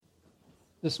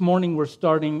This morning we're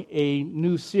starting a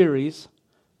new series,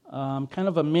 kind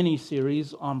of a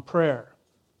mini-series on prayer.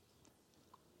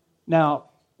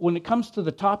 Now, when it comes to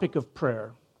the topic of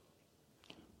prayer,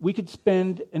 we could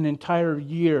spend an entire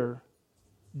year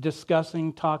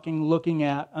discussing, talking, looking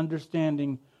at,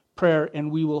 understanding prayer,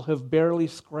 and we will have barely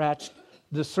scratched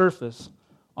the surface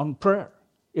on prayer.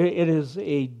 It is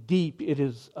a deep, it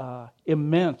is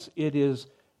immense, it is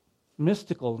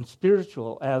mystical and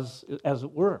spiritual, as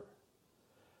it were.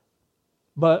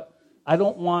 But I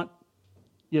don't want,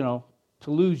 to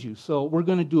lose you. So we're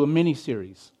going to do a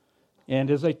mini-series.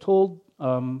 And as I told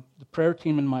the prayer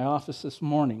team in my office this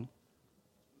morning,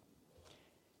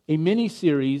 a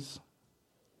mini-series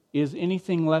is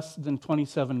anything less than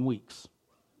 27 weeks.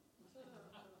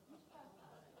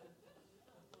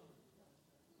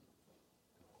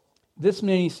 This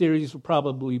mini-series will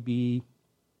probably be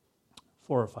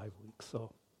 4 or 5 weeks,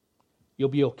 so you'll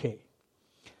be okay.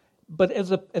 But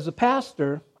as a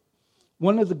pastor,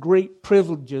 one of the great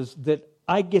privileges that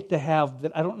I get to have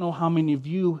that I don't know how many of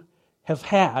you have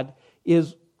had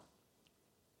is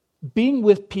being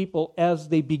with people as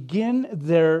they begin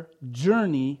their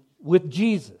journey with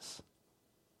Jesus.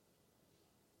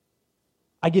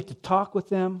 I get to talk with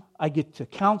them, I get to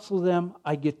counsel them,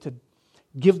 I get to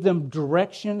give them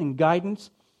direction and guidance,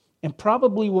 and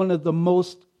probably one of the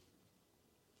most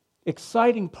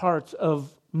exciting parts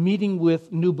of meeting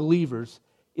with new believers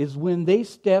is when they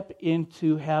step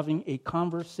into having a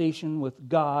conversation with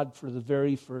God for the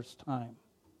very first time.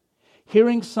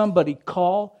 Hearing somebody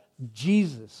call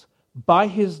Jesus by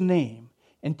his name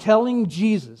and telling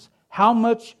Jesus how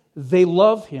much they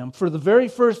love him for the very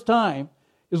first time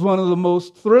is one of the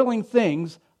most thrilling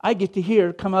things I get to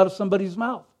hear come out of somebody's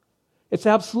mouth. It's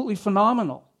absolutely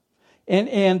phenomenal.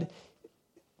 And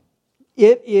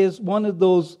it is one of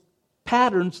those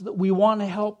patterns that we want to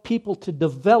help people to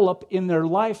develop in their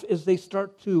life as they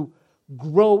start to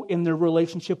grow in their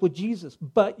relationship with Jesus.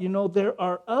 But, there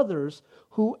are others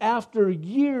who, after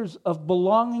years of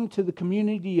belonging to the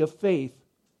community of faith,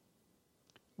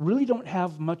 really don't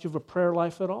have much of a prayer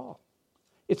life at all.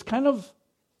 It's kind of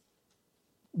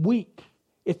weak.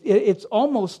 It's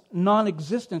almost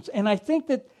non-existent. And I think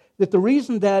that the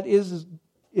reason that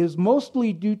is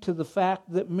mostly due to the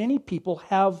fact that many people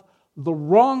have the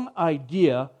wrong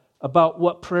idea about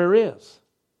what prayer is.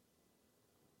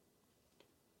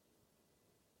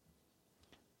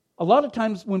 A lot of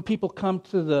times when people come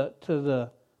to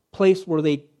the place where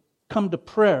they come to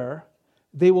prayer,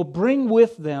 they will bring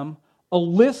with them a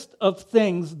list of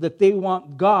things that they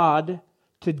want God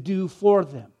to do for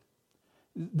them.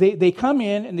 They come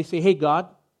in and they say, "Hey God,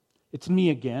 it's me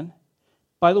again.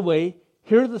 By the way,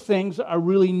 here are the things I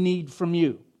really need from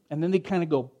you." And then they kind of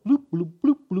go bloop, bloop,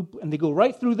 bloop, bloop, and they go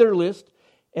right through their list.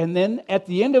 And then at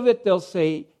the end of it, they'll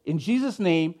say, "In Jesus'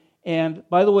 name, and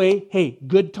by the way, hey,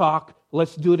 good talk,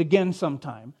 let's do it again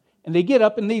sometime." And they get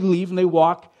up and they leave and they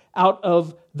walk out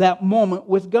of that moment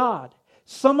with God.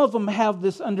 Some of them have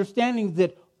this understanding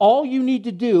that all you need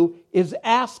to do is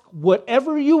ask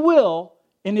whatever you will,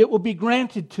 and it will be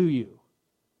granted to you.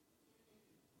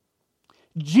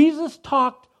 Jesus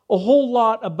talked a whole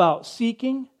lot about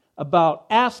seeking, about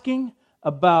asking,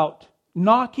 about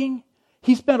knocking.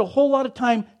 He spent a whole lot of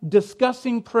time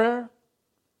discussing prayer.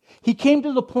 He came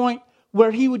to the point where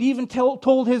he would even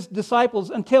told his disciples,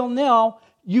 "Until now,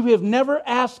 you have never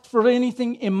asked for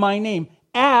anything in my name.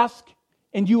 Ask,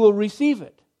 and you will receive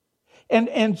it."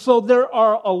 And so there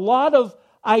are a lot of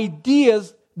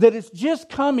ideas that it's just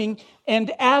coming and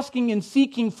asking and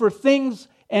seeking for things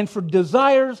and for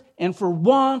desires, and for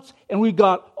wants, and we've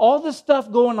got all this stuff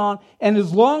going on, and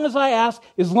as long as I ask,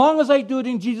 as long as I do it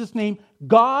in Jesus' name,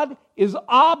 God is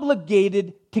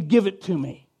obligated to give it to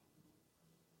me.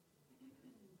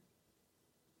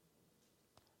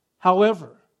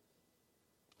 However,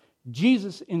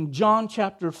 Jesus in John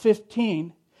chapter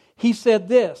 15, he said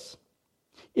this,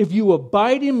 "If you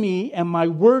abide in me and my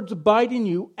words abide in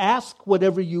you, ask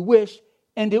whatever you wish,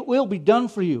 and it will be done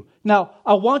for you." Now,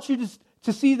 I want you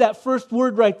to see that first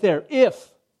word right there,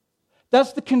 if.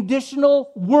 That's the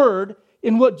conditional word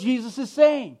in what Jesus is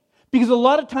saying. Because a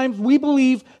lot of times we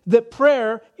believe that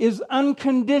prayer is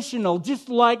unconditional, just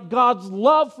like God's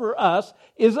love for us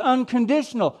is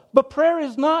unconditional. But prayer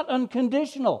is not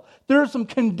unconditional. There are some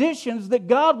conditions that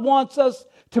God wants us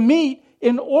to meet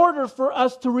in order for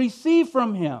us to receive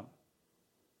from Him.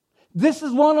 This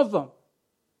is one of them.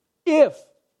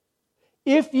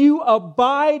 If you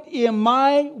abide in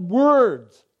my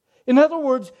words. In other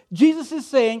words, Jesus is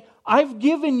saying, I've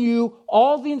given you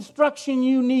all the instruction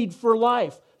you need for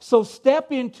life. So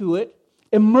step into it,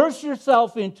 immerse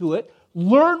yourself into it,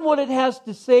 learn what it has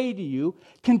to say to you,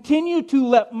 continue to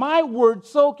let my word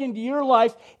soak into your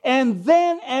life, and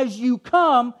then as you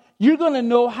come, you're going to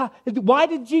know how. Why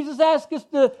did Jesus ask us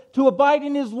to abide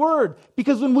in His Word?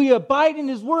 Because when we abide in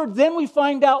His Word, then we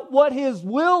find out what His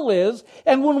will is.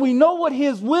 And when we know what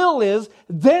His will is,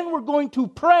 then we're going to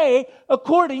pray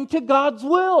according to God's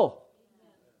will.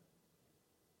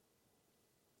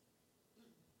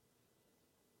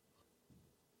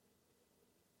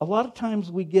 A lot of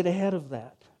times we get ahead of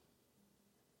that.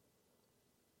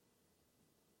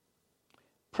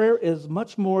 Prayer is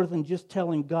much more than just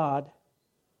telling God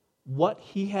what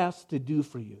He has to do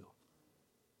for you.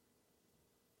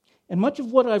 And much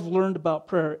of what I've learned about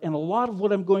prayer, and a lot of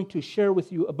what I'm going to share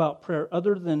with you about prayer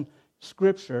other than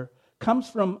Scripture, comes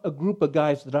from a group of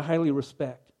guys that I highly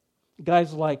respect.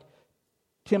 Guys like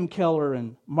Tim Keller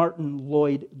and Martin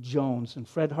Lloyd-Jones and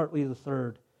Fred Hartley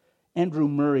III, Andrew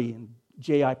Murray and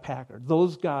J.I. Packer.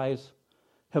 Those guys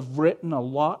have written a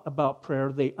lot about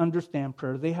prayer. They understand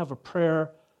prayer. They have a prayer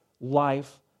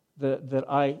life that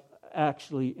I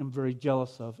actually am very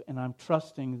jealous of, and I'm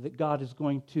trusting that God is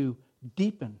going to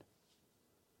deepen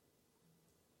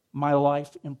my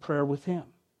life in prayer with Him.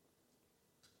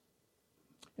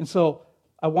 And so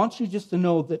I want you just to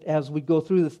know that as we go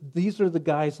through this, these are the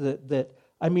guys that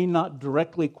I may not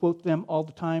directly quote them all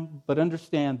the time, but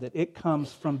understand that it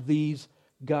comes from these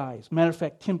guys. Matter of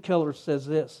fact, Tim Keller says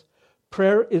this: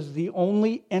 prayer is the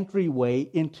only entryway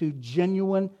into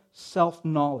genuine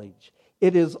self-knowledge.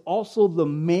 It is also the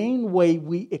main way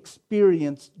we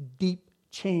experience deep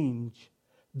change,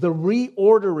 the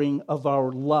reordering of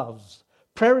our loves.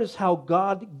 Prayer is how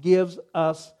God gives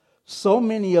us so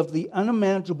many of the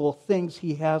unimaginable things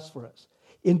He has for us.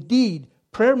 Indeed,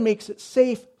 prayer makes it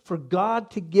safe for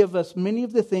God to give us many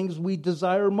of the things we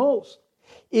desire most.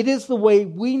 It is the way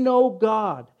we know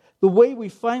God, the way we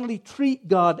finally treat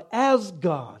God as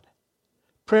God.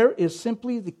 Prayer is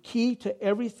simply the key to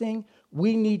everything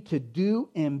we need to do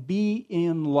and be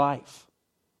in life.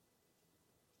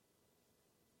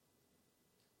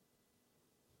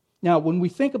 Now, when we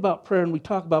think about prayer and we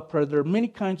talk about prayer, there are many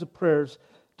kinds of prayers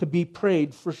to be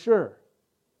prayed for sure.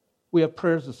 We have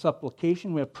prayers of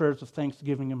supplication, we have prayers of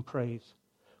thanksgiving and praise.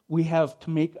 We have to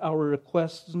make our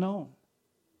requests known.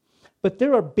 But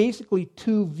there are basically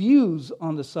two views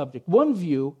on the subject. One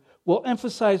view will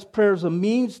emphasize prayer as a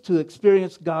means to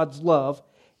experience God's love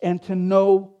and to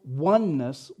know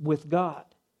oneness with God.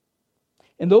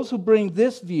 And those who bring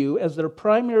this view as their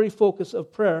primary focus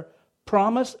of prayer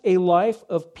promise a life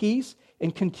of peace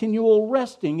and continual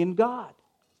resting in God.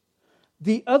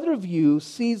 The other view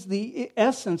sees the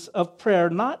essence of prayer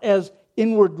not as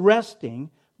inward resting,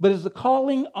 but as the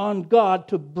calling on God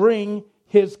to bring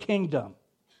His kingdom.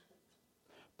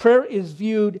 Prayer is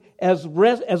viewed as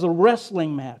a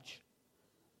wrestling match,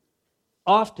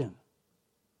 often,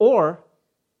 or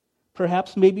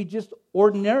perhaps maybe just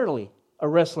ordinarily a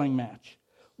wrestling match,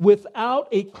 without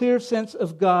a clear sense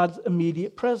of God's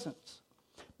immediate presence.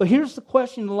 But here's the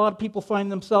question a lot of people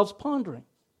find themselves pondering.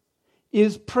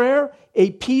 Is prayer a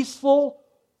peaceful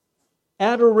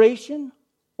adoration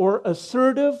or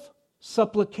assertive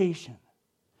supplication?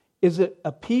 Is it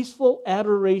a peaceful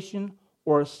adoration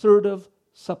or assertive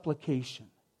supplication?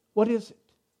 What is it?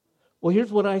 Well,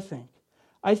 here's what I think.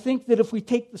 I think that if we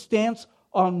take the stance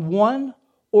on one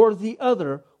or the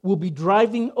other, we'll be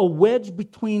driving a wedge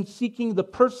between seeking the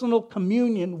personal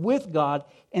communion with God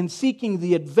and seeking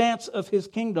the advance of His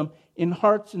kingdom in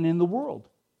hearts and in the world.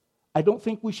 I don't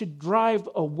think we should drive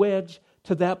a wedge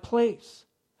to that place.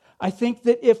 I think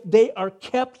that if they are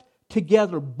kept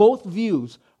together, both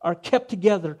views are kept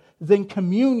together, then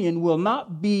communion will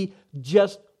not be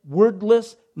just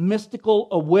wordless, mystical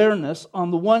awareness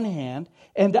on the one hand,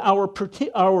 and our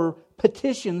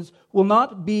petitions will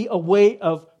not be a way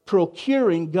of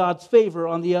procuring God's favor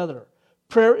on the other.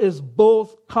 Prayer is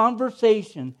both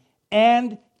conversation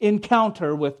and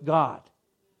encounter with God.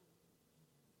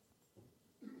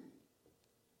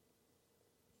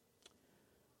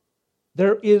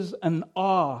 There is an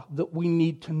awe that we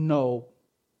need to know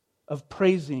of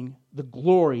praising the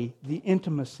glory, the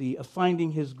intimacy of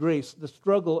finding His grace, the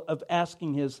struggle of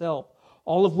asking His help,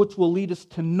 all of which will lead us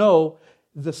to know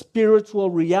the spiritual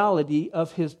reality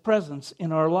of His presence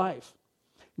in our life.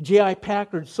 J.I.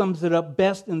 Packer sums it up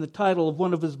best in the title of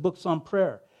one of his books on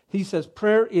prayer. He says,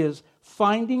 prayer is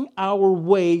finding our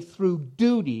way through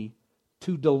duty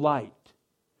to delight.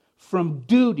 From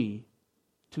duty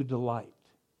to delight.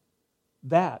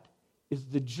 That is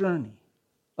the journey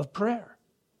of prayer.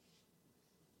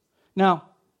 Now,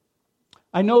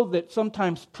 I know that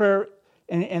sometimes prayer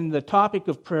and the topic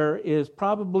of prayer is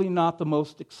probably not the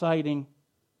most exciting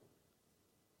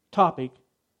topic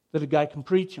that a guy can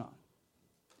preach on.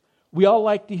 We all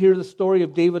like to hear the story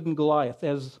of David and Goliath,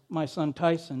 as my son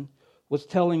Tyson was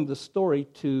telling the story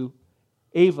to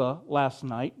Ava last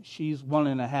night. She's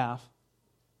 1.5.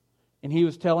 And he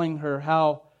was telling her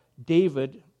how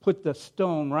David put the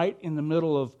stone right in the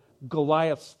middle of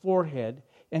Goliath's forehead,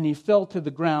 and he fell to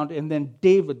the ground, and then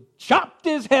David chopped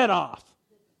his head off.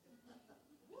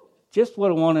 Just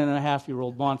what a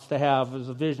 1.5-year-old wants to have as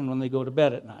a vision when they go to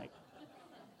bed at night.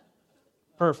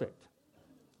 Perfect.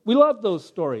 We love those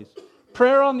stories.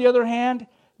 Prayer, on the other hand,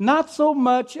 not so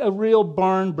much a real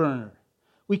barn burner.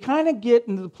 We kind of get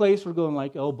into the place we're going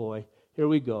like, oh boy, here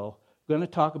we go. We're going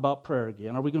to talk about prayer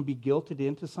again. Are we going to be guilted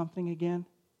into something again?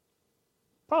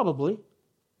 Probably.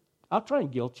 I'll try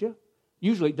and guilt you.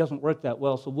 Usually it doesn't work that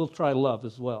well, so we'll try love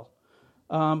as well.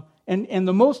 And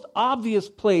the most obvious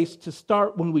place to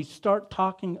start when we start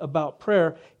talking about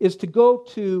prayer is to go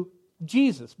to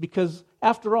Jesus, because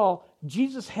after all,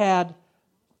 Jesus had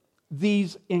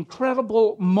these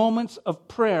incredible moments of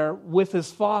prayer with his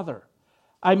Father.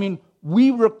 I mean,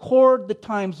 we record the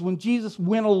times when Jesus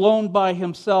went alone by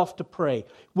himself to pray,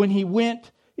 when he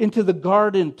went into the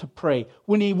garden to pray,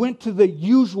 when he went to the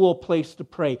usual place to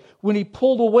pray, when he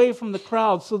pulled away from the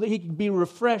crowd so that he could be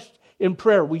refreshed in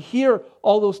prayer. We hear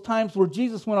all those times where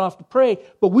Jesus went off to pray,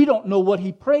 but we don't know what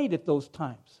he prayed at those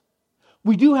times.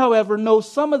 We do, however, know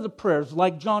some of the prayers,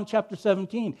 like John chapter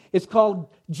 17. It's called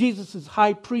Jesus'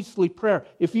 high priestly prayer.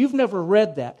 If you've never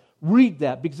read that, read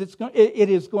that, because it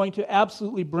is going to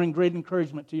absolutely bring great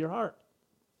encouragement to your heart.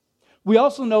 We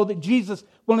also know that Jesus,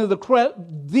 one of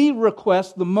the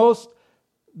requests,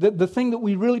 the thing that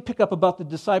we really pick up about the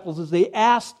disciples is they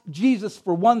asked Jesus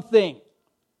for one thing.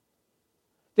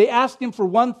 They asked him for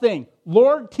one thing.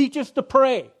 Lord, teach us to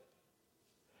pray.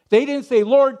 They didn't say,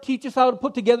 Lord, teach us how to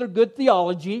put together good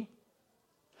theology.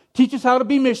 Teach us how to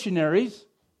be missionaries.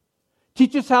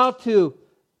 Teach us how to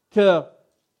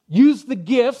use the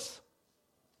gifts.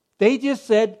 They just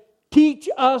said, teach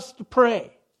us to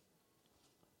pray.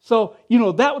 So,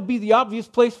 that would be the obvious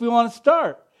place we want to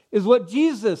start, is what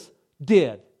Jesus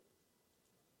did.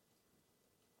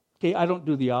 Okay, I don't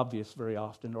do the obvious very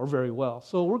often or very well,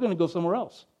 so we're going to go somewhere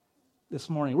else this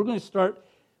morning. We're going to start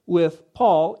with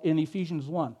Paul in Ephesians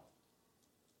 1.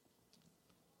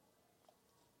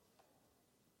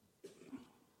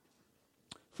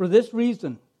 For this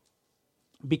reason,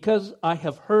 because I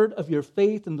have heard of your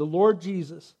faith in the Lord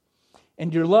Jesus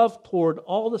and your love toward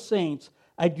all the saints,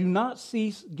 I do not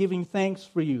cease giving thanks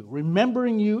for you,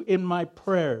 remembering you in my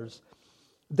prayers,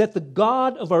 that the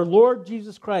God of our Lord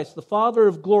Jesus Christ, the Father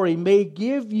of glory, may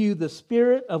give you the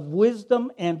spirit of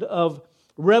wisdom and of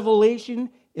revelation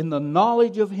in the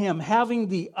knowledge of him, having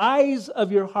the eyes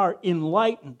of your heart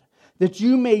enlightened, that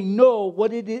you may know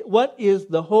what is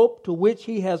the hope to which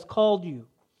he has called you,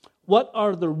 what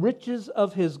are the riches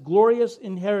of his glorious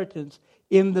inheritance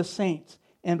in the saints,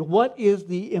 and what is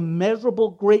the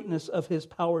immeasurable greatness of his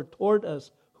power toward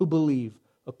us who believe,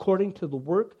 according to the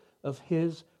work of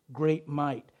his great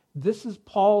might. This is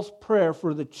Paul's prayer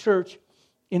for the church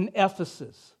in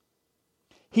Ephesus.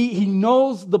 He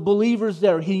knows the believers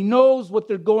there. He knows what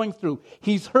they're going through.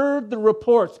 He's heard the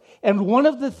reports. And one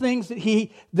of the things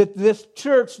that this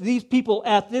church, these people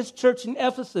at this church in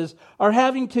Ephesus are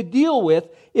having to deal with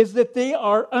is that they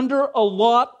are under a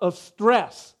lot of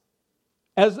stress.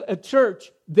 As a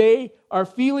church, they are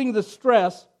feeling the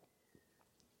stress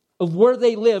of where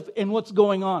they live and what's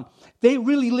going on. They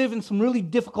really live in some really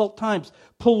difficult times.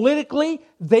 Politically,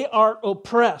 they are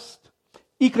oppressed.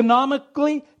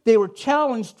 Economically, they were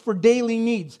challenged for daily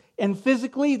needs. And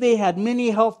physically, they had many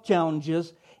health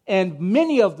challenges, and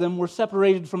many of them were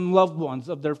separated from loved ones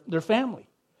of their family.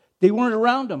 They weren't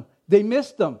around them. They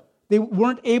missed them. They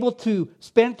weren't able to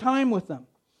spend time with them.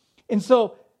 And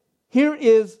so here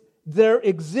is their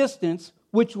existence,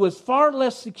 which was far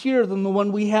less secure than the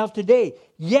one we have today.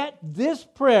 Yet this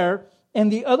prayer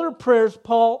and the other prayers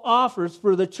Paul offers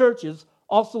for the churches,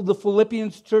 also the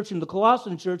Philippians church and the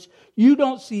Colossian church, you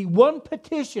don't see one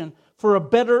petition for a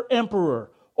better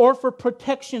emperor or for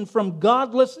protection from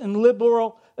godless and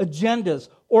liberal agendas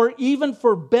or even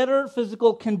for better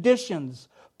physical conditions.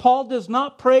 Paul does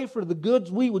not pray for the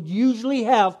goods we would usually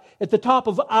have at the top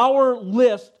of our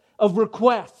list of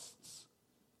requests.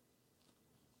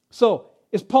 So,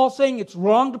 is Paul saying it's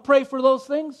wrong to pray for those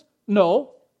things?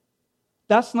 No.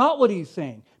 That's not what he's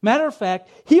saying. Matter of fact,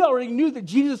 he already knew that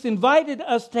Jesus invited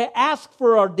us to ask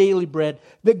for our daily bread,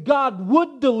 that God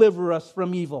would deliver us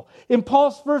from evil. In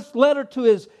Paul's first letter to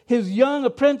his young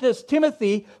apprentice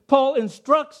Timothy, Paul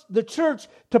instructs the church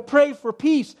to pray for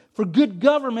peace, for good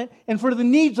government, and for the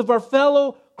needs of our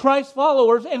fellow Christ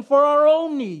followers, and for our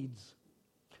own needs.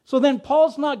 So then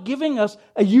Paul's not giving us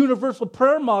a universal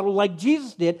prayer model like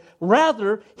Jesus did.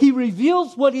 Rather, he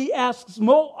reveals what he asks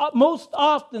most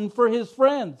often for his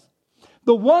friends.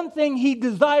 The one thing he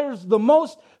desires the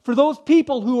most for those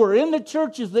people who are in the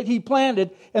churches that he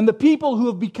planted and the people who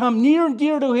have become near and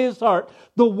dear to his heart,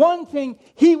 the one thing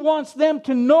he wants them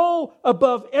to know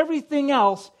above everything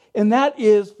else, and that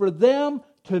is for them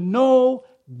to know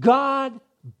God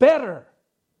better.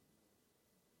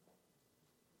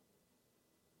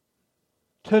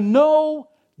 To know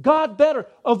God better.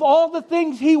 Of all the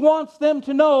things he wants them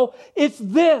to know, it's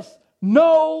this: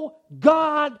 know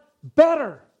God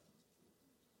better.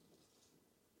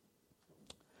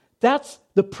 That's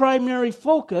the primary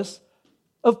focus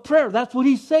of prayer. That's what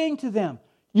he's saying to them.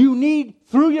 You need,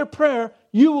 through your prayer,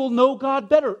 you will know God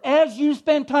better. As you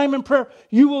spend time in prayer,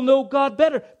 you will know God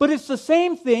better. But it's the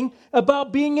same thing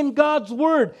about being in God's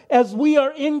Word. As we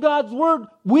are in God's Word,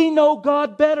 we know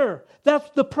God better. That's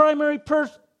the primary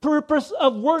purpose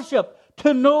of worship,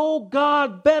 to know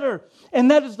God better. And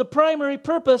that is the primary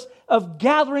purpose of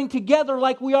gathering together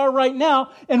like we are right now,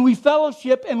 and we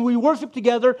fellowship and we worship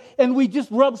together and we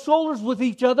just rub shoulders with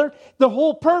each other. The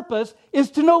whole purpose is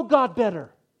to know God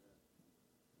better.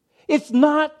 It's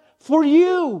not for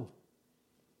you.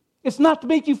 It's not to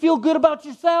make you feel good about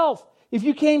yourself. If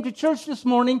you came to church this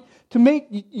morning to make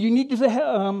you need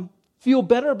to feel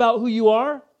better about who you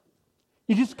are,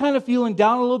 you're just kind of feeling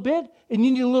down a little bit and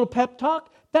you need a little pep talk,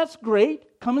 that's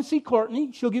great. Come and see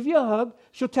Courtney. She'll give you a hug.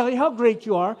 She'll tell you how great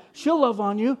you are. She'll love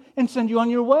on you and send you on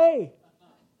your way.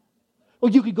 Or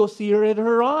you could go see her at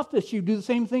her office. She'd do the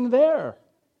same thing there.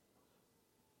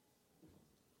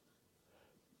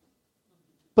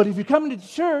 But if you're coming to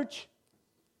church,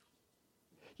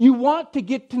 you want to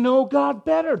get to know God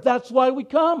better. That's why we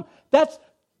come. That's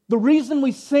the reason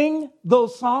we sing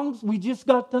those songs we just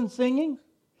got done singing,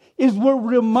 is we're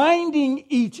reminding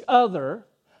each other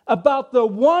about the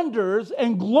wonders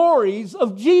and glories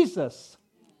of Jesus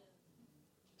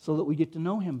so that we get to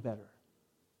know him better.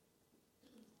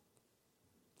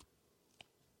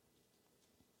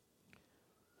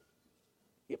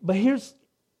 But here's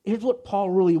what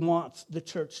Paul really wants the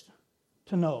church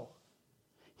to know.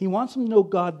 He wants them to know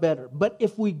God better. But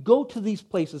if we go to these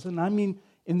places, and I mean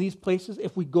in these places,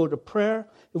 if we go to prayer,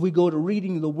 if we go to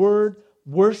reading the Word,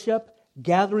 worship,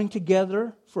 gathering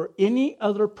together for any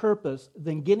other purpose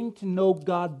than getting to know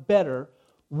God better,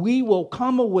 we will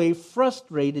come away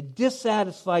frustrated,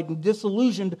 dissatisfied, and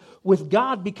disillusioned with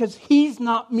God because he's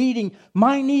not meeting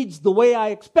my needs the way I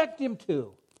expect him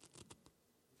to.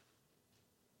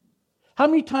 How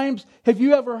many times have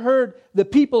you ever heard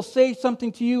that people say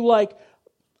something to you like,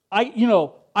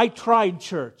 I tried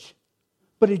church,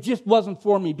 but it just wasn't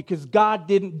for me because God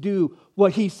didn't do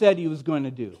what he said he was going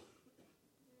to do?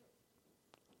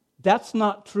 That's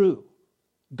not true.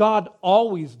 God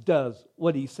always does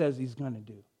what he says he's going to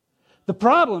do. The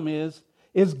problem is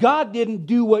God didn't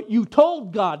do what you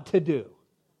told God to do.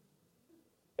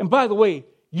 And by the way,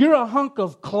 you're a hunk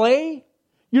of clay.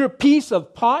 You're a piece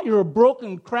of pot. You're a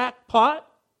broken, cracked pot.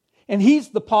 And he's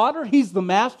the potter. He's the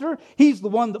master. He's the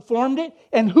one that formed it.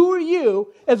 And who are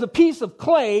you as a piece of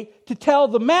clay to tell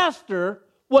the master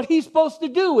what he's supposed to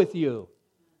do with you?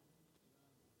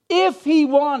 If he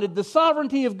wanted the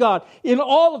sovereignty of God, in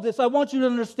all of this, I want you to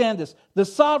understand this. The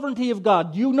sovereignty of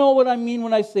God. Do you know what I mean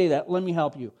when I say that? Let me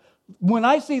help you. When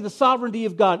I say the sovereignty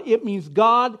of God, it means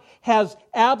God has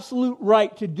absolute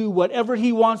right to do whatever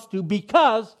he wants to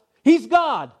because he's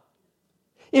God.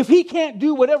 If he can't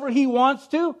do whatever he wants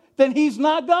to, then he's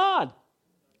not God.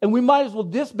 And we might as well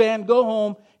disband, go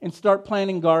home, and start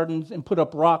planting gardens and put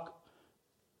up rock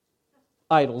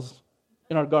idols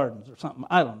in our gardens or something.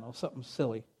 I don't know, something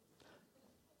silly.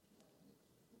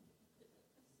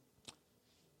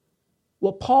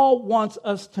 What Paul wants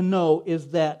us to know is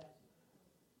that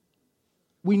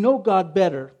we know God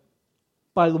better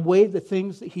by the way the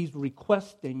things that he's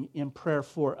requesting in prayer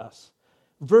for us.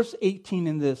 Verse 18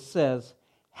 in this says,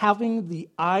 having the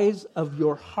eyes of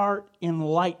your heart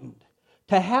enlightened.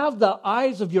 To have the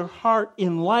eyes of your heart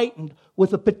enlightened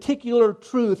with a particular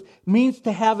truth means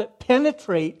to have it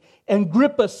penetrate and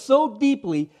grip us so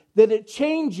deeply that it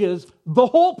changes the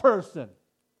whole person.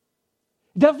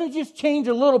 It doesn't just change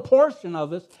a little portion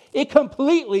of us. It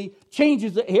completely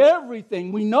changes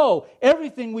everything we know,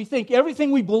 everything we think,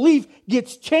 everything we believe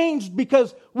gets changed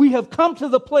because we have come to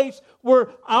the place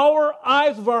where our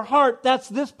eyes of our heart, that's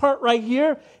this part right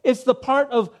here. It's the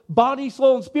part of body,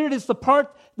 soul, and spirit. It's the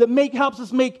part that helps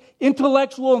us make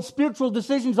intellectual and spiritual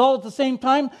decisions all at the same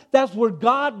time. That's where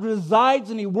God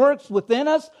resides and he works within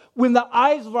us. When the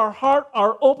eyes of our heart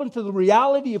are open to the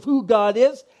reality of who God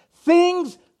is,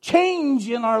 things change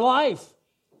in our life.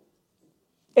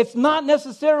 It's not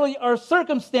necessarily our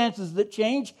circumstances that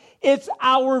change. It's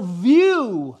our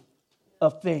view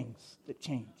of things that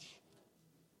change.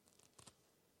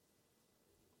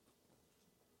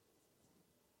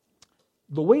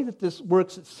 The way that this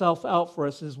works itself out for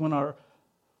us is when our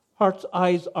heart's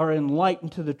eyes are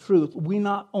enlightened to the truth, we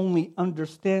not only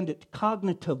understand it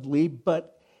cognitively,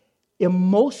 but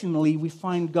emotionally we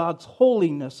find God's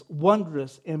holiness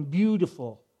wondrous and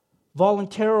beautiful.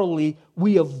 Voluntarily,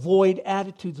 we avoid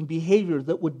attitudes and behavior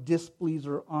that would displease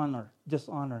or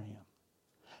dishonor Him.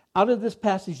 Out of this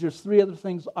passage, there's three other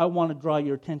things I want to draw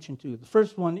your attention to. The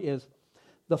first one is,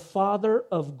 the Father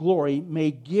of glory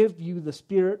may give you the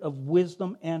spirit of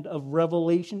wisdom and of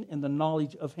revelation in the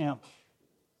knowledge of Him.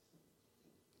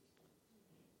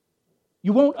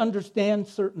 You won't understand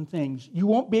certain things. You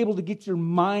won't be able to get your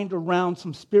mind around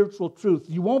some spiritual truth.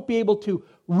 You won't be able to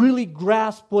really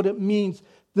grasp what it means,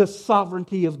 the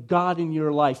sovereignty of God in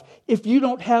your life, if you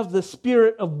don't have the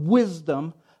spirit of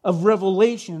wisdom, of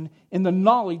revelation in the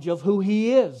knowledge of who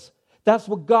He is. That's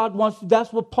what God wants.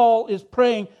 That's what Paul is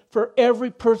praying for every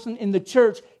person in the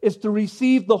church, is to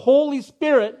receive the Holy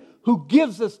Spirit who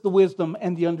gives us the wisdom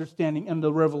and the understanding and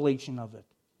the revelation of it.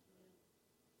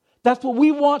 That's what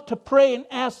we want to pray and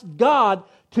ask God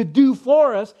to do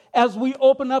for us as we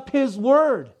open up His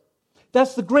Word.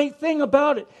 That's the great thing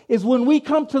about it, is when we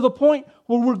come to the point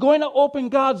where we're going to open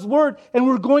God's Word and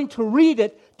we're going to read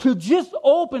it, to just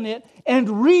open it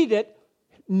and read it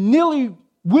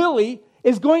nilly-willy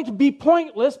is going to be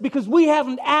pointless, because we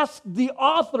haven't asked the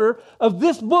author of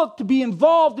this book to be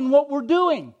involved in what we're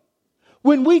doing.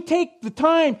 When we take the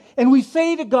time and we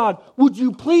say to God, would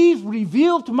you please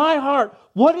reveal to my heart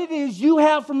what it is you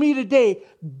have for me today,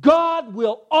 God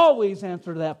will always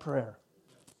answer that prayer.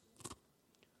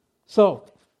 So,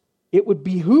 it would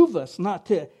behoove us not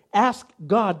to ask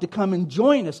God to come and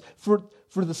join us for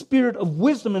the spirit of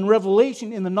wisdom and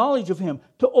revelation in the knowledge of Him,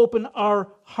 to open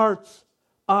our hearts'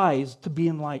 eyes to be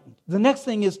enlightened. The next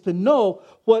thing is to know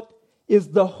what is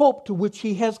the hope to which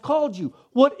He has called you.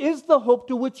 What is the hope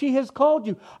to which He has called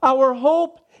you? Our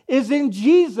hope is in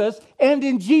Jesus and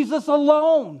in Jesus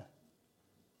alone.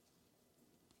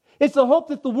 It's a hope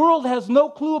that the world has no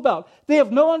clue about. They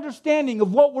have no understanding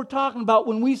of what we're talking about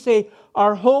when we say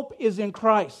our hope is in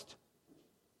Christ.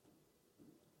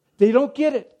 They don't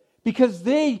get it because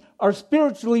they are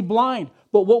spiritually blind.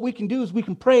 But what we can do is we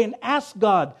can pray and ask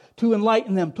God to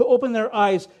enlighten them, to open their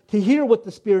eyes, to hear what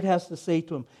the Spirit has to say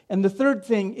to them. And the third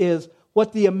thing is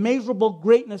what the immeasurable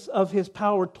greatness of His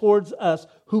power towards us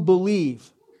who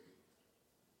believe.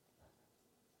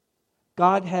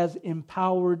 God has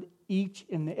empowered each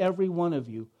and every one of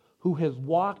you who has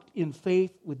walked in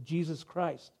faith with Jesus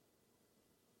Christ.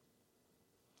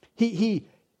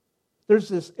 There's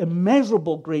this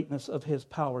immeasurable greatness of His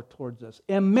power towards us.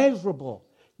 Immeasurable.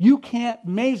 You can't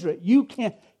measure it. You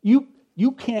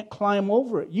can't climb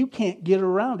over it. You can't get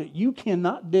around it. You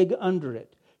cannot dig under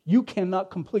it. You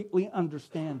cannot completely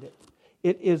understand it.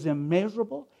 It is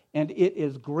immeasurable and it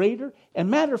is greater. And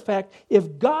matter of fact,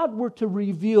 if God were to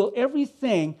reveal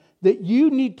everything that you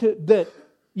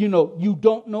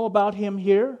don't know about Him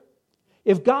here,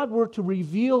 if God were to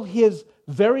reveal His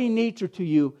very nature to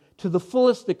you to the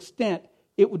fullest extent,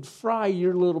 it would fry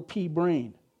your little pea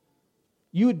brain.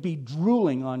 You would be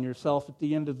drooling on yourself at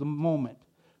the end of the moment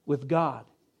with God.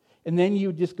 And then you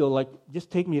would just go like, just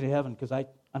take me to heaven because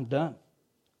I'm done.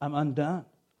 I'm undone.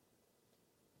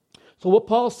 So what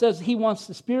Paul says, he wants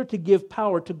the Spirit to give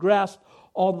power to grasp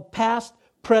all the past,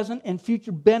 present, and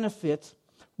future benefits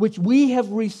which we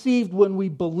have received when we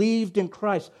believed in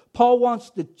Christ. Paul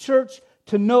wants the church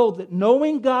to know that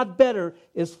knowing God better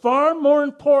is far more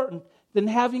important than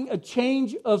having a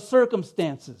change of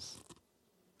circumstances.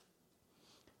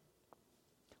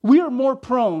 We are more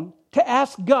prone to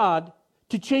ask God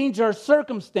to change our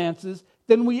circumstances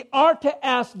than we are to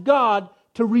ask God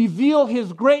to reveal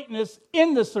His greatness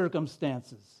in the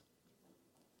circumstances.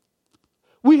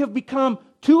 We have become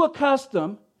too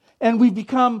accustomed and we've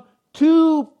become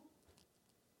too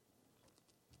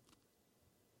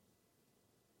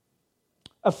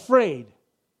afraid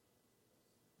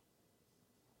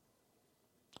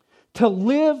to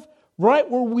live right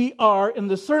where we are in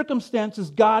the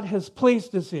circumstances God has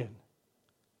placed us in.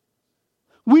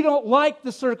 We don't like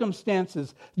the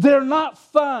circumstances. They're not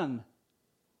fun.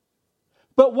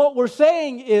 But what we're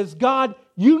saying is, God,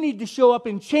 you need to show up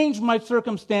and change my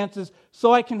circumstances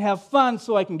so I can have fun,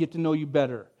 so I can get to know you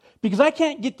better. Because I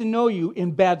can't get to know you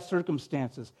in bad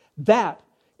circumstances. That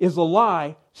is a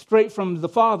lie straight from the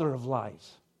father of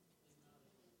lies.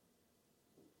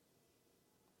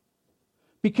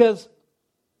 Because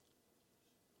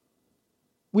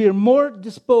We are more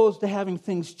disposed to having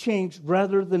things change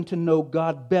rather than to know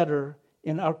God better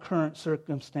in our current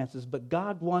circumstances. But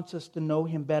God wants us to know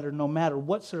Him better no matter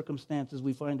what circumstances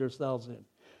we find ourselves in.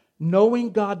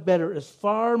 Knowing God better is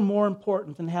far more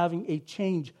important than having a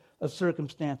change of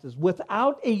circumstances.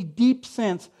 Without a deep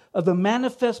sense of the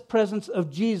manifest presence of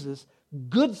Jesus,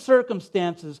 good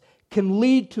circumstances can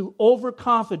lead to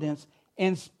overconfidence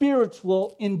and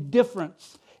spiritual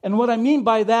indifference. And what I mean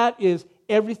by that is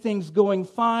everything's going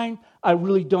fine. I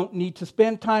really don't need to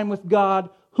spend time with God.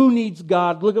 Who needs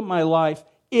God? Look at my life.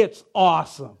 It's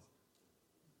awesome.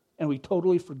 And we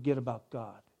totally forget about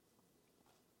God.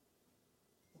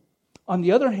 On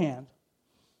the other hand,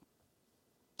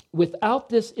 without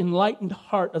this enlightened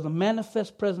heart of the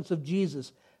manifest presence of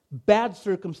Jesus, bad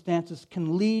circumstances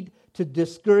can lead to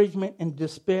discouragement and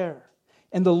despair.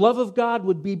 And the love of God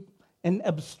would be an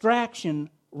abstraction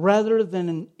rather than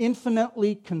an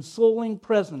infinitely consoling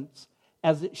presence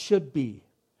as it should be.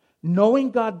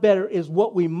 Knowing God better is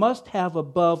what we must have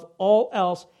above all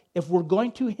else if we're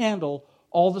going to handle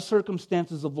all the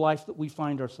circumstances of life that we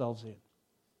find ourselves in.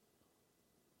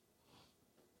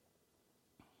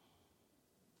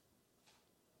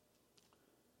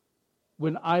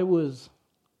 When I was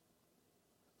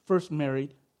first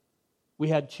married, we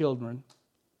had children.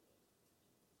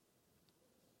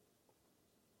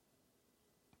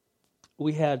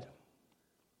 We had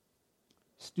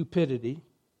stupidity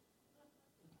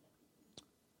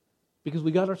because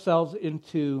we got ourselves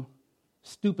into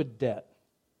stupid debt.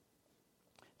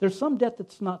 There's some debt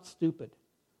that's not stupid,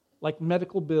 like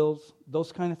medical bills,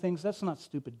 those kind of things. That's not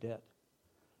stupid debt.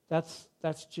 That's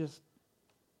just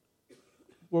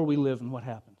where we live and what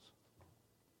happens.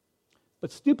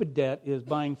 But stupid debt is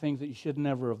buying things that you should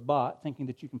never have bought, thinking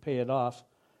that you can pay it off.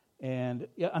 And,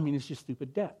 it's just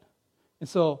stupid debt. And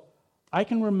so I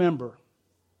can remember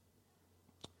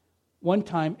one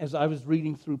time as I was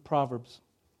reading through Proverbs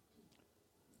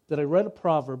that I read a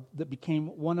proverb that became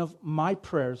one of my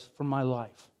prayers for my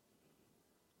life.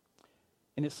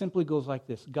 And it simply goes like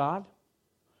this: God,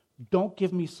 don't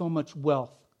give me so much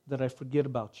wealth that I forget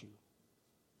about you.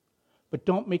 But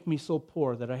don't make me so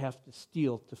poor that I have to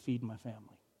steal to feed my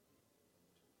family.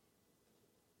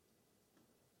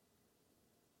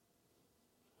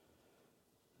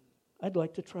 I'd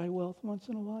like to try wealth once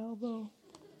in a while, though.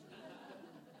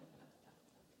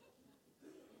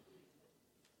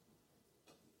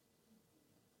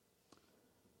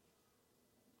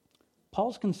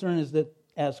 Paul's concern is that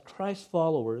as Christ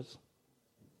followers,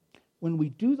 when we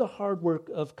do the hard work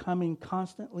of coming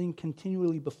constantly and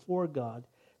continually before God,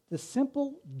 the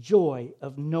simple joy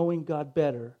of knowing God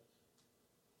better,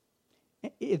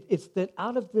 it's that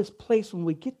out of this place, when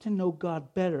we get to know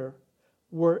God better,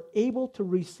 we're able to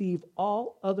receive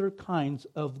all other kinds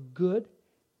of good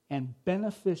and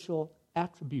beneficial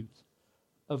attributes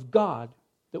of God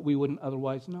that we wouldn't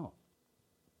otherwise know.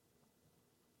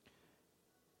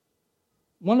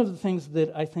 One of the things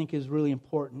that I think is really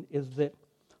important is that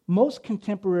most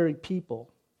contemporary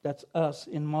people, that's us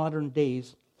in modern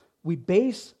days, we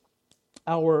base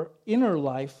our inner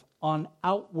life on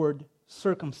outward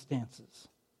circumstances.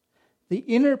 The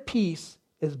inner peace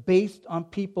is based on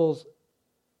people's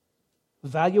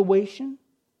valuation,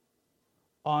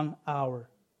 on our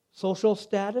social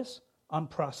status, on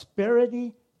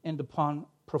prosperity, and upon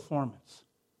performance.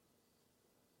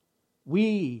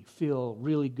 We feel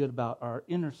really good about our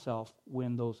inner self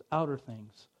when those outer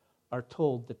things are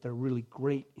told that they're really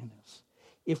great in us.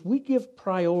 If we give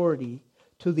priority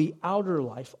to the outer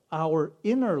life, our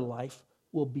inner life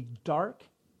will be dark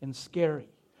and scary.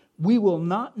 We will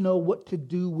not know what to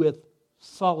do with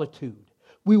solitude.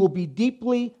 We will be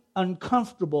deeply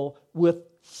uncomfortable with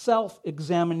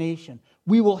self-examination.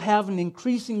 We will have an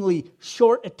increasingly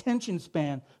short attention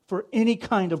span for any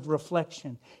kind of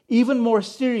reflection. Even more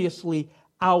seriously,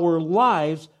 our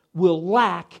lives will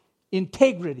lack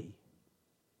integrity.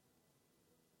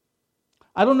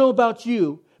 I don't know about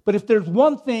you, but if there's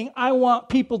one thing I want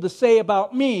people to say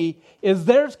about me, is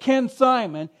there's Ken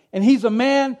Simon, and he's a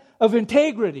man of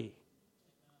integrity.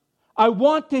 I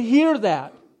want to hear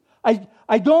that.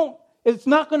 I don't, it's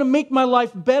not going to make my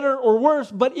life better or worse,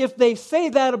 but if they say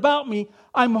that about me,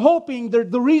 I'm hoping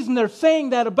the reason they're saying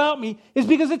that about me is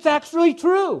because it's actually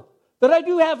true, that I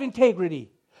do have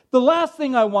integrity. The last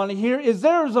thing I want to hear is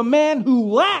there is a man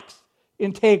who lacks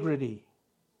integrity.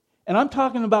 And I'm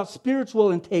talking about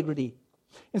spiritual integrity.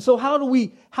 And so how do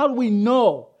we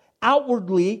know?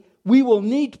 Outwardly, we will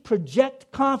need to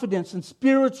project confidence in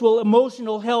spiritual,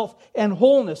 emotional health and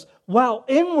wholeness, while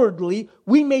inwardly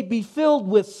we may be filled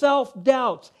with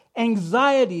self-doubts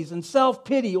anxieties and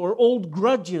self-pity or old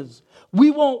grudges.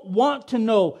 We won't want to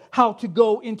know how to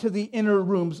go into the inner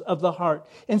rooms of the heart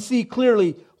and see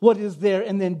clearly what is there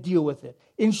and then deal with it.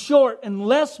 In short,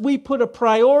 unless we put a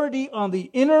priority on the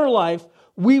inner life,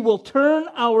 we will turn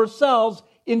ourselves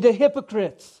into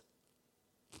hypocrites.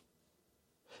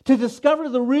 To discover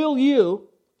the real you,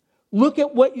 look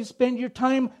at what you spend your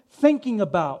time thinking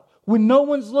about when no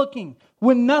one's looking,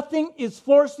 when nothing is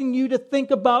forcing you to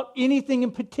think about anything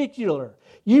in particular.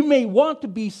 You may want to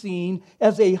be seen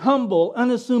as a humble,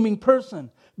 unassuming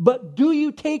person, but do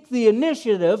you take the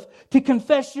initiative to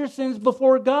confess your sins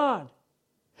before God?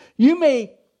 You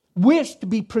may wish to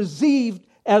be perceived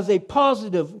as a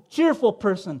positive, cheerful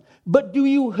person, but do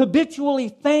you habitually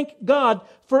thank God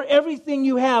for everything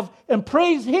you have and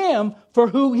praise Him for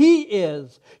who He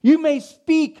is? You may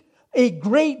speak a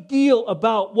great deal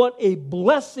about what a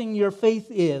blessing your faith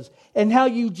is and how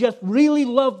you just really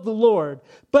love the Lord.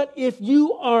 But if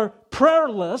you are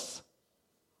prayerless,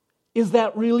 is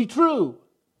that really true?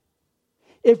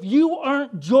 If you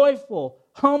aren't joyful,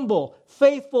 humble,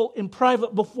 faithful in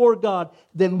private before God,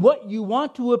 then what you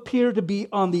want to appear to be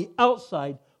on the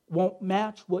outside won't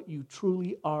match what you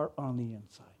truly are on the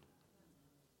inside.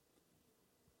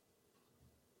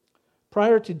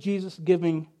 Prior to Jesus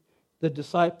giving the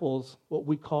disciples what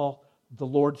we call the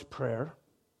Lord's Prayer,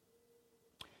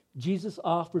 Jesus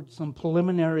offered some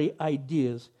preliminary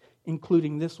ideas,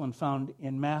 including this one found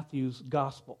in Matthew's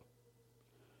Gospel.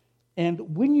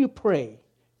 And when you pray,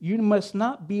 you must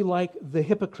not be like the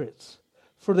hypocrites,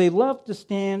 for they love to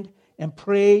stand and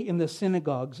pray in the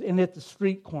synagogues and at the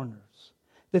street corners,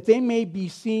 that they may be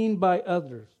seen by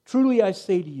others. Truly I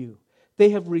say to you, they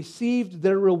have received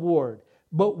their reward.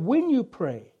 But when you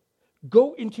pray,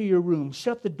 go into your room,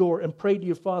 shut the door, and pray to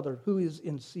your Father who is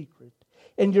in secret.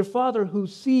 And your Father who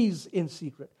sees in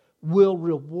secret will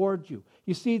reward you.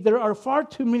 You see, there are far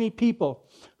too many people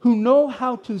who know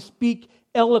how to speak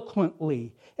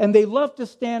eloquently, and they love to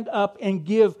stand up and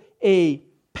give a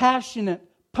passionate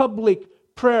public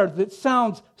prayer that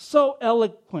sounds so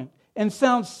eloquent and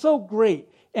sounds so great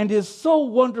and is so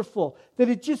wonderful that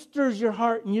it just stirs your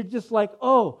heart, and you're just like,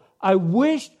 oh, I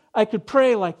wish I could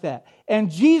pray like that. And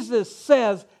Jesus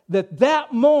says that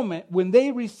that moment when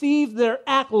they receive their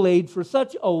accolade for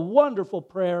such a wonderful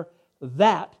prayer,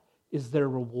 that is their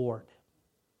reward.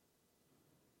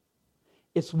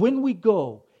 It's when we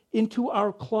go into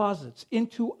our closets,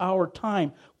 into our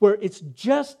time, where it's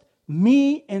just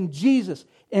me and Jesus,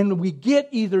 and we get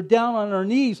either down on our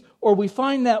knees or we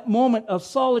find that moment of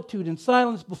solitude and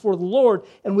silence before the Lord,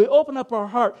 and we open up our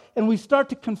heart and we start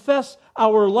to confess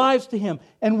our lives to Him,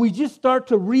 and we just start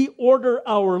to reorder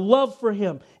our love for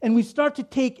Him, and we start to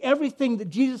take everything that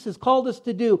Jesus has called us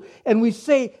to do, and we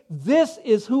say, this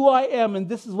is who I am, and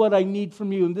this is what I need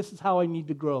from you, and this is how I need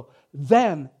to grow.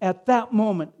 Then, at that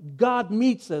moment, God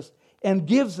meets us and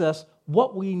gives us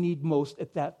what we need most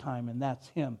at that time, and that's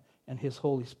Him and His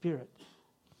Holy Spirit.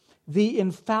 The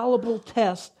infallible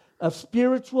test of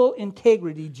spiritual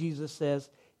integrity, Jesus says,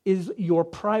 is your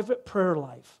private prayer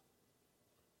life.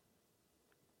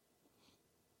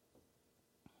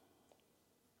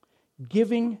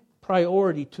 Giving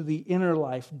priority to the inner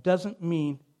life doesn't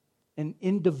mean an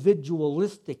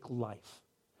individualistic life.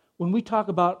 When we talk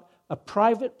about a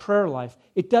private prayer life,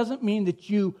 it doesn't mean that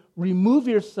you remove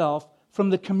yourself from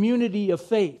the community of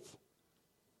faith.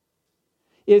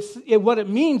 What it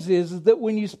means is that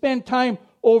when you spend time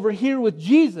over here with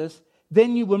Jesus,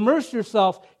 then you immerse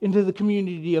yourself into the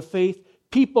community of faith.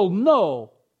 People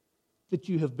know that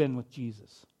you have been with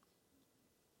Jesus.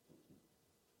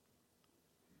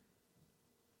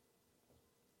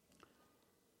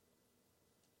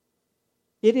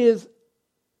 It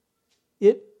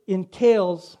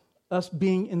entails us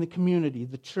being in the community,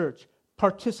 the church,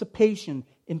 participation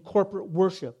in corporate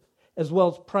worship, as well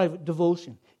as private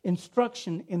devotion,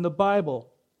 instruction in the Bible,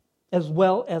 as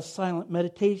well as silent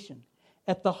meditation.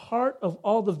 At the heart of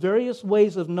all the various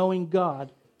ways of knowing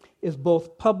God is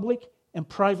both public and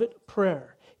private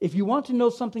prayer. If you want to know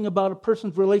something about a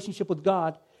person's relationship with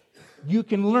God, you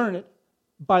can learn it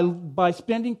by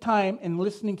spending time and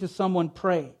listening to someone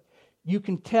pray. You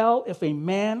can tell if a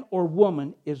man or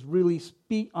woman is really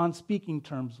on speaking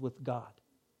terms with God.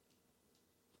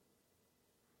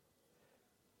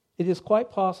 It is quite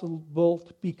possible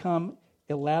to become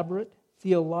elaborate,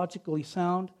 theologically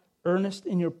sound, earnest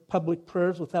in your public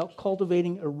prayers without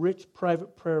cultivating a rich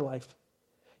private prayer life.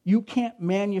 You can't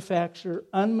manufacture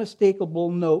unmistakable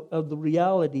note of the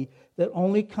reality that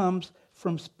only comes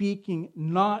from speaking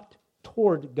not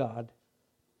toward God,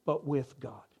 but with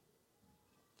God.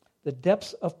 The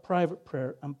depths of private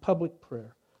prayer and public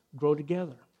prayer grow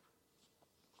together.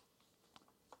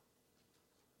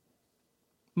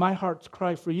 My heart's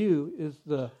cry for you is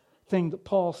the thing that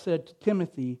Paul said to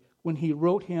Timothy when he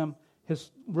wrote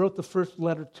the first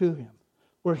letter to him,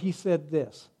 where he said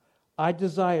this, I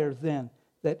desire then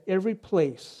that every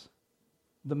place,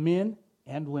 the men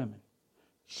and women,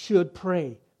 should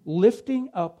pray, lifting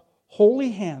up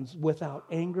holy hands without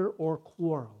anger or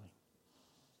quarreling.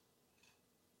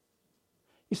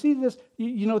 You see this,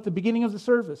 at the beginning of the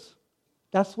service,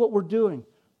 that's what we're doing.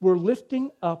 We're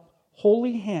lifting up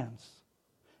holy hands,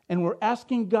 and we're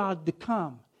asking God to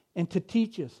come and to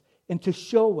teach us and to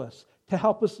show us, to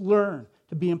help us learn,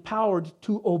 to be empowered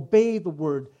to obey the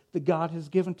word that God has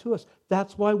given to us.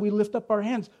 That's why we lift up our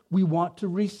hands. We want to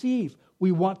receive.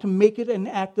 We want to make it an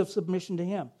act of submission to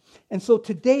Him. And so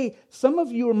today, some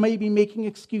of you are maybe making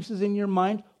excuses in your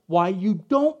mind why you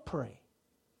don't pray.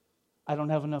 I don't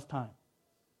have enough time.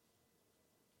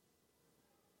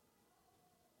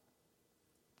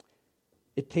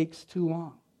 It takes too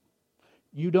long.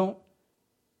 I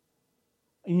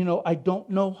don't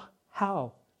know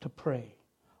how to pray.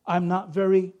 I'm not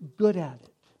very good at it.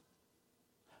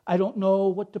 I don't know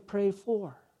what to pray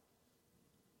for.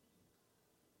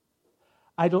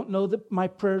 I don't know that my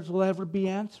prayers will ever be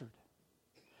answered.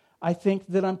 I think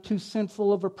that I'm too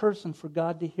sinful of a person for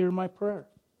God to hear my prayer.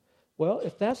 Well,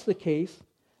 if that's the case,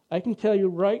 I can tell you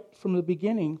right from the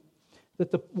beginning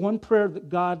that the one prayer that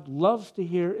God loves to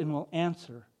hear and will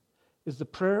answer is the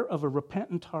prayer of a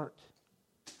repentant heart.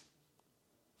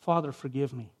 Father,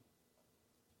 forgive me,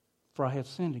 for I have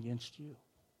sinned against you.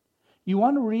 You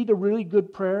want to read a really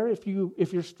good prayer if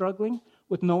you're struggling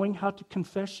with knowing how to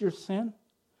confess your sin?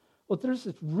 Well, there's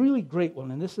this really great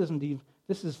one, and this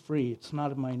is free. It's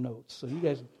not in my notes. So you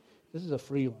guys, this is a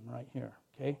free one right here,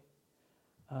 okay?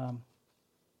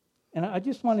 And I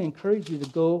just want to encourage you to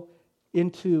go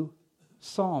into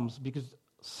Psalms, because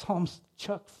Psalms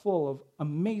chock full of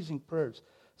amazing prayers.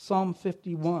 Psalm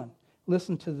 51.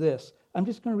 Listen to this. I'm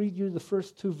just going to read you the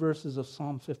first two verses of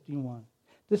Psalm 51.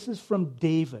 This is from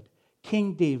David,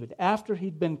 King David, after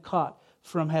he'd been caught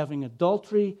from having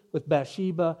adultery with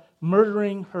Bathsheba,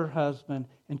 murdering her husband,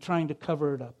 and trying to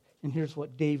cover it up. And here's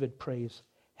what David prays.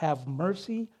 Have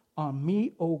mercy on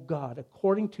me, O God,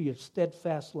 according to your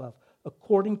steadfast love,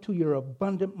 according to your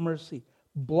abundant mercy.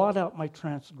 Blot out my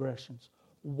transgressions.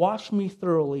 Wash me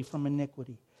thoroughly from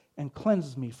iniquity, and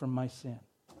cleanse me from my sin.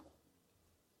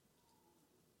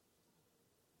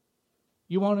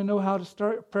 You want to know how to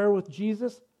start prayer with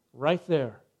Jesus? Right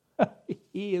there.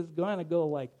 He is going to go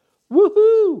like,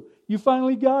 woohoo! You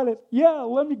finally got it. Yeah,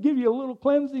 let me give you a little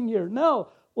cleansing here. No,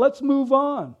 let's move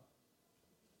on.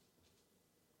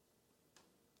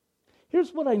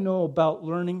 Here's what I know about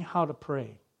learning how to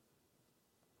pray.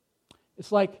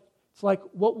 It's like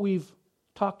what we've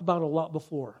talked about a lot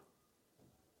before.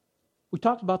 We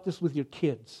talked about this with your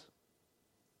kids.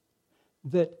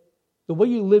 That the way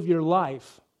you live your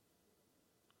life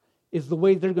is the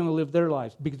way they're going to live their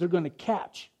lives, because they're going to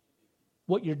catch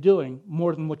what you're doing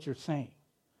more than what you're saying.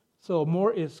 So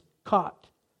more is caught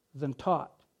than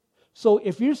taught. So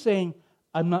if you're saying,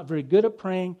 I'm not very good at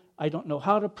praying, I don't know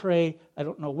how to pray, I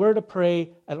don't know where to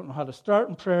pray, I don't know how to start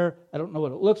in prayer, I don't know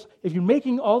what it looks. If you're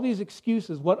making all these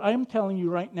excuses, what I'm telling you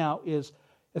right now is,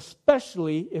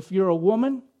 especially if you're a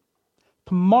woman,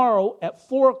 tomorrow at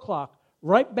 4 o'clock,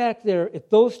 right back there at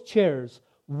those chairs,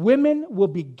 women will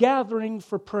be gathering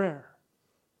for prayer.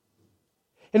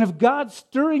 And if God's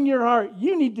stirring your heart,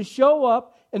 you need to show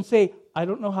up and say, I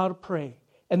don't know how to pray.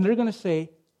 And they're going to say,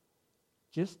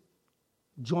 just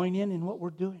join in what we're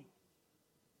doing.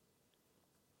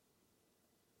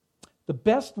 The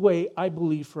best way, I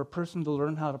believe, for a person to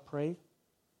learn how to pray,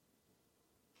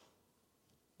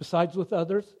 besides with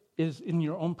others, is in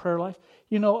your own prayer life.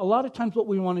 A lot of times what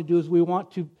we want to do is we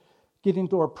want to get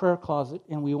into our prayer closet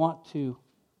and we want to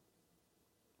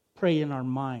pray in our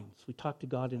minds. We talk to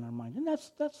God in our mind. And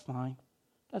that's fine.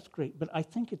 That's great. But I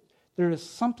think there is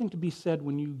something to be said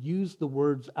when you use the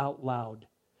words out loud.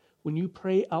 When you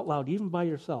pray out loud, even by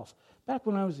yourself. Back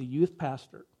when I was a youth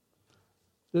pastor,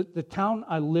 the town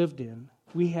I lived in,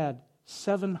 we had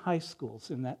 7 high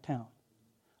schools in that town.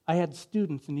 I had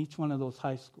students in each one of those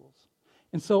high schools.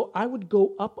 And so I would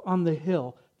go up on the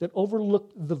hill that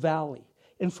overlooked the valley.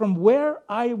 And from where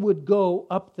I would go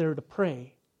up there to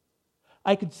pray,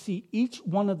 I could see each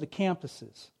one of the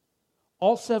campuses.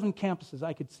 All 7 campuses,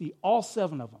 I could see all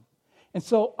 7 of them. And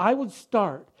so I would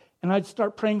start, and I'd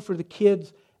start praying for the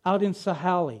kids out in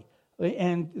Sahali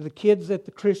and the kids at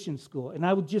the Christian school. And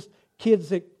I would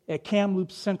kids at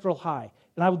Kamloops Central High.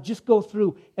 And I would just go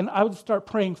through and I would start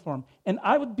praying for them. And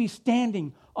I would be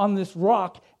standing on this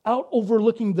rock out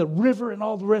overlooking the river and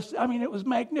all the rest. I mean, it was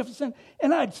magnificent.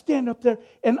 And I'd stand up there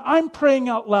and I'm praying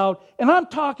out loud and I'm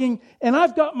talking and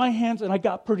I've got my hands and I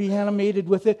got pretty animated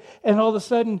with it. And all of a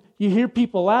sudden you hear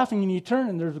people laughing and you turn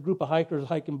and there's a group of hikers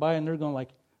hiking by and they're going like,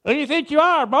 "Who do you think you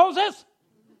are, Moses?"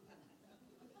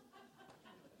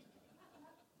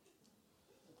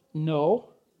 No.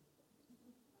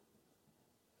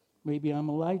 Maybe I'm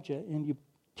Elijah, and you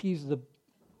tease the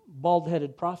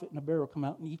bald-headed prophet, and a bear will come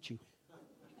out and eat you.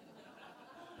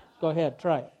 Go ahead,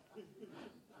 try it.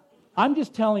 I'm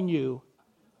just telling you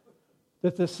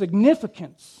that the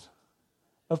significance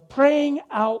of praying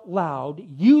out loud,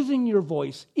 using your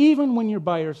voice, even when you're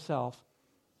by yourself,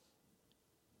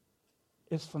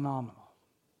 is phenomenal.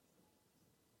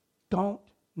 Don't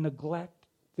neglect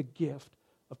the gift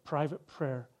of private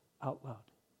prayer out loud.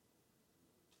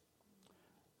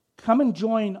 Come and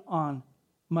join on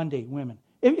Monday, women.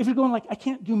 If you're going like, "I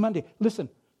can't do Monday," listen,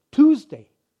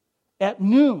 Tuesday at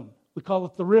noon, we call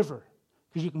it the river,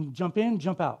 because you can jump in,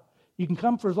 jump out. You can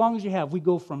come for as long as you have. We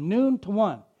go from noon to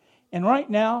 1. And right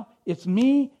now, it's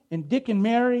me and Dick and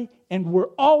Mary, and we're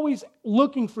always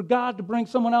looking for God to bring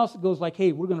someone else that goes like,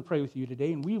 "Hey, we're going to pray with you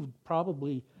today," and we would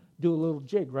probably do a little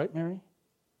jig, right, Mary?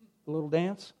 A little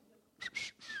dance?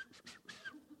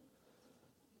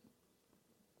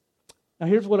 Now,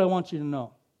 here's what I want you to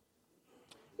know,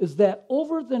 is that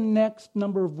over the next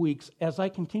number of weeks, as I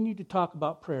continue to talk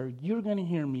about prayer, you're going to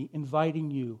hear me inviting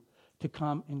you to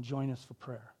come and join us for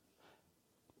prayer.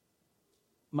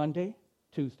 Monday,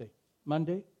 Tuesday.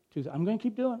 Monday, Tuesday. I'm going to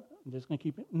keep doing it. I'm just going to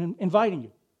keep inviting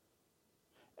you.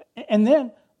 And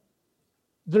then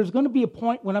there's going to be a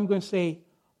point when I'm going to say,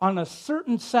 on a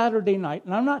certain Saturday night,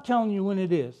 and I'm not telling you when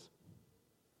it is,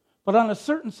 but on a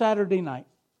certain Saturday night,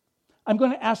 I'm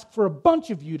going to ask for a bunch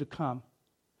of you to come.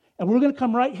 And we're going to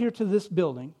come right here to this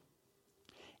building.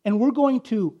 And we're going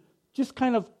to just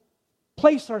kind of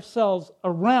place ourselves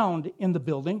around in the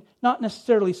building, not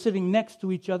necessarily sitting next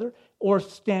to each other or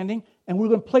standing. And we're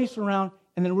going to place around,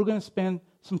 and then we're going to spend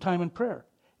some time in prayer.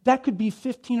 That could be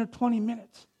 15 or 20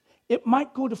 minutes. It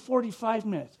might go to 45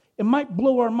 minutes. It might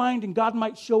blow our mind, and God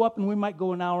might show up, and we might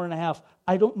go an hour and a half.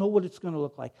 I don't know what it's going to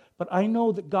look like. But I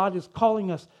know that God is calling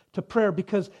us to prayer,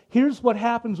 because here's what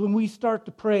happens when we start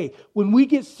to pray. When we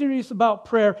get serious about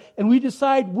prayer and we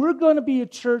decide we're going to be a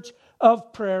church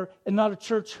of prayer and not a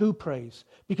church who prays.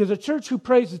 Because a church who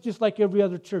prays is just like every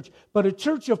other church. But a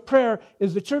church of prayer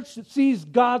is the church that sees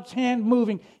God's hand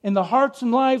moving in the hearts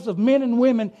and lives of men and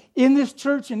women in this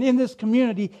church and in this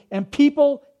community. And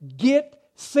people get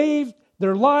saved.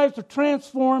 Their lives are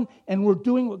transformed, and we're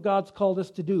doing what God's called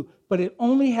us to do. But it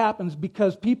only happens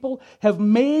because people have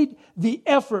made the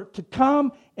effort to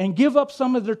come and give up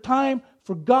some of their time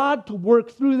for God to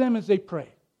work through them as they pray.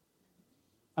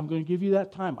 I'm going to give you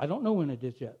that time. I don't know when it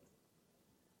is yet.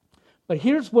 But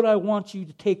here's what I want you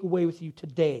to take away with you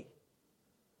today.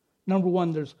 Number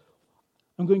one,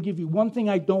 I'm going to give you one thing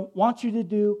I don't want you to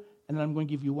do, and then I'm going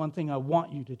to give you one thing I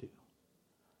want you to do.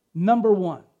 Number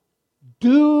one,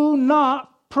 do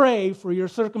not pray for your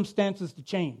circumstances to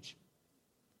change.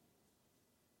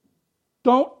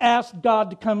 Don't ask God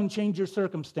to come and change your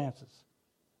circumstances.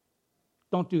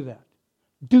 Don't do that.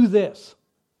 Do this.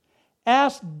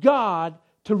 Ask God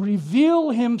to reveal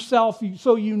Himself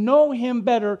so you know Him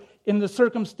better in the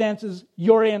circumstances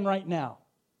you're in right now.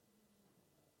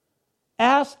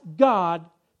 Ask God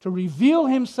to reveal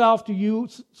Himself to you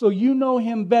so you know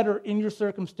Him better in your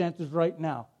circumstances right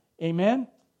now. Amen?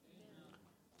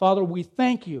 Father, we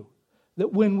thank you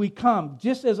that when we come,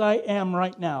 just as I am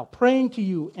right now, praying to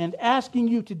you and asking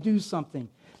you to do something,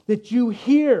 that you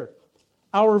hear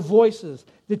our voices,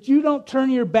 that you don't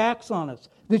turn your backs on us,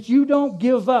 that you don't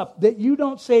give up, that you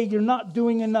don't say you're not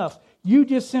doing enough. You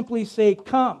just simply say,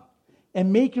 come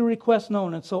and make your request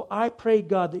known. And so I pray,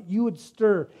 God, that you would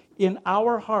stir in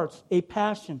our hearts a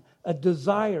passion, a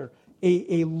desire,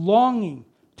 a longing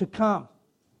to come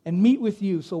and meet with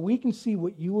you so we can see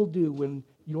what you will do when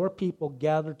your people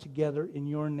gather together in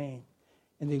your name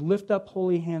and they lift up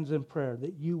holy hands in prayer,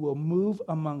 that you will move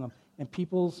among them and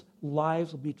people's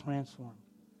lives will be transformed.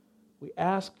 We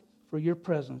ask for your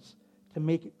presence to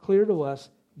make it clear to us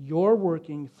you're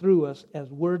working through us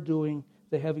as we're doing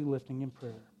the heavy lifting in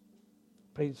prayer.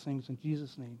 Pray these things in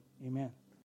Jesus' name. Amen.